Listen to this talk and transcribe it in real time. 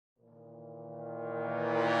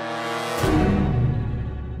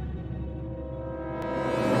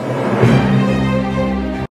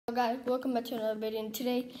welcome back to another video. And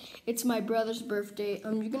today it's my brother's birthday.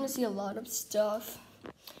 You're gonna see a lot of stuff.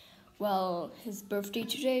 Well, his birthday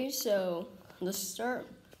today, so let's start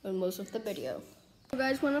with most of the video. So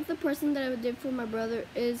guys, one of the presents that I did for my brother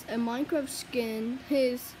is a Minecraft skin,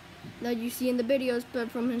 that you see in the videos, but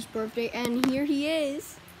from his birthday. And here he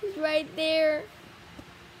is. He's right there.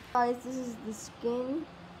 Guys, this is the skin.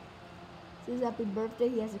 This is happy birthday.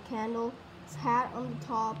 He has a candle, his hat on the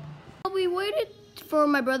top. We waited for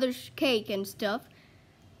my brother's cake and stuff.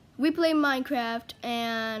 We played Minecraft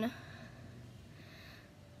and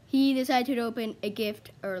he decided to open a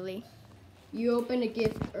gift early. You opened a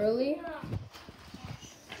gift early?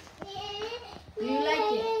 Do you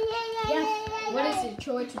like it? Yes. What is it?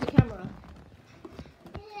 Show it to the camera.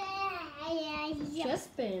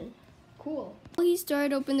 Chestpin. Cool. He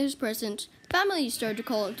started opening his presents. Family started to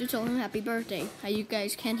call to tell him happy birthday. As you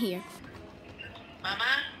guys can hear. Mama?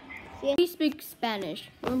 We speak Spanish.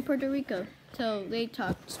 We're in Puerto Rico, so they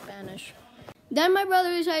talk Spanish. Then my brother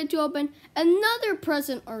decided to open another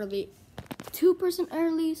present early. 2 presents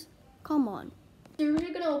early? Come on. You're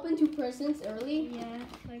really gonna open 2 presents early? Yeah.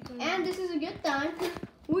 And this is a good time.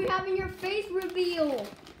 We're having your face reveal.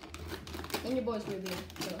 And your voice reveal.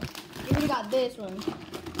 So we got this one.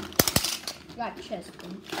 We got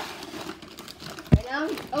Chestpin. Right now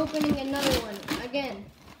I'm opening another one again.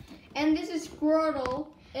 And this is Squirtle.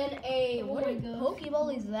 And what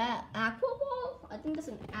Pokeball is that? Aqua Ball? I think that's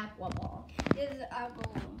an Aqua Ball. This is Aqua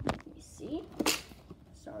Ball. Let me see.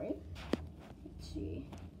 Sorry. Let's see.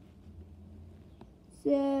 It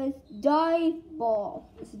says Dive Ball.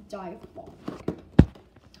 It's a Dive Ball.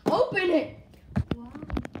 Open it! Why?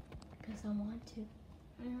 Because I want to.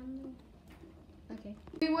 I don't know. Okay.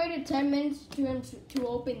 We waited 10 minutes to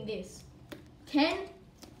open this. 10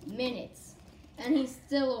 minutes. And he's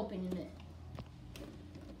still opening it.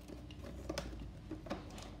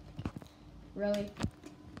 Really?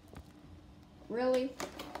 Really?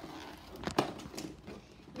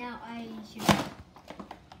 Now I should.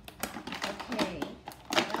 Okay.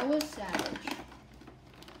 That was savage.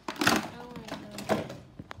 Oh my god.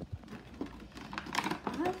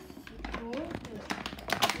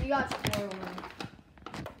 You got Squirtle.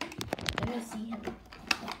 Let me see him.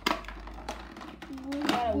 You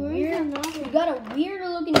got a weird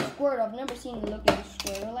looking Squirtle. I've never seen a looking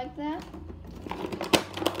Squirtle like that.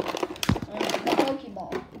 The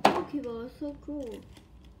Pokeball. Pokeball is so cool.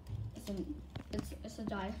 It's a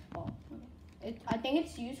dive ball. I think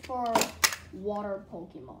it's used for water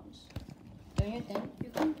Pokemons. Don't you think? You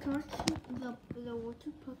can catch the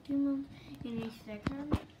water Pokemon in a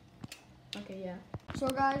second. Okay, yeah. So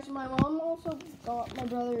guys, my mom also got my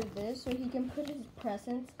brother this so he can put his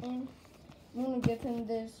presents in. I'm gonna give him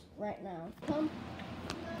this right now. Come.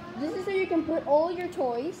 This is so you can put all your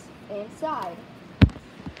toys inside.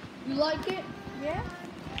 You like it? Yeah.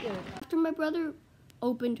 Good. After my brother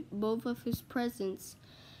opened both of his presents,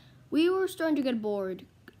 we were starting to get bored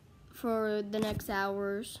for the next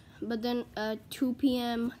hours. But then at 2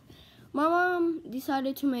 p.m., my mom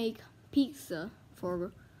decided to make pizza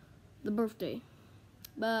for the birthday.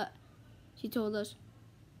 But she told us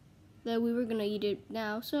that we were gonna eat it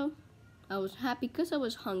now, so I was happy because I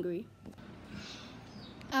was hungry.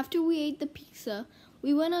 After we ate the pizza,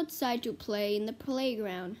 we went outside to play in the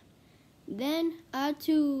playground. Then I had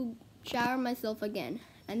to shower myself again.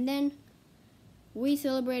 And then we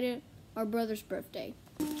celebrated our brother's birthday.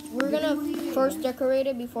 We're gonna first decorate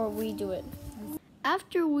it before we do it.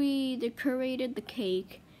 After we decorated the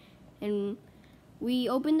cake and we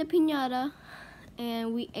opened the piñata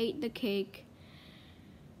and we ate the cake,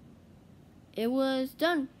 it was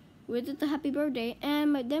done. We did the happy birthday,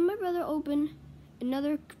 and then my brother opened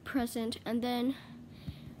another present, and then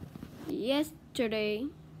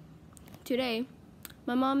today,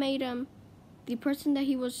 my mom made him the present that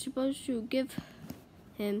he was supposed to give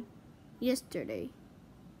him yesterday.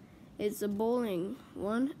 It's a bowling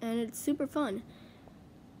one, and it's super fun.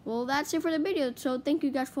 Well, that's it for the video, so thank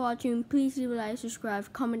you guys for watching. Please leave a like,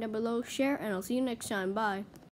 subscribe, comment down below, share, and I'll see you next time. Bye.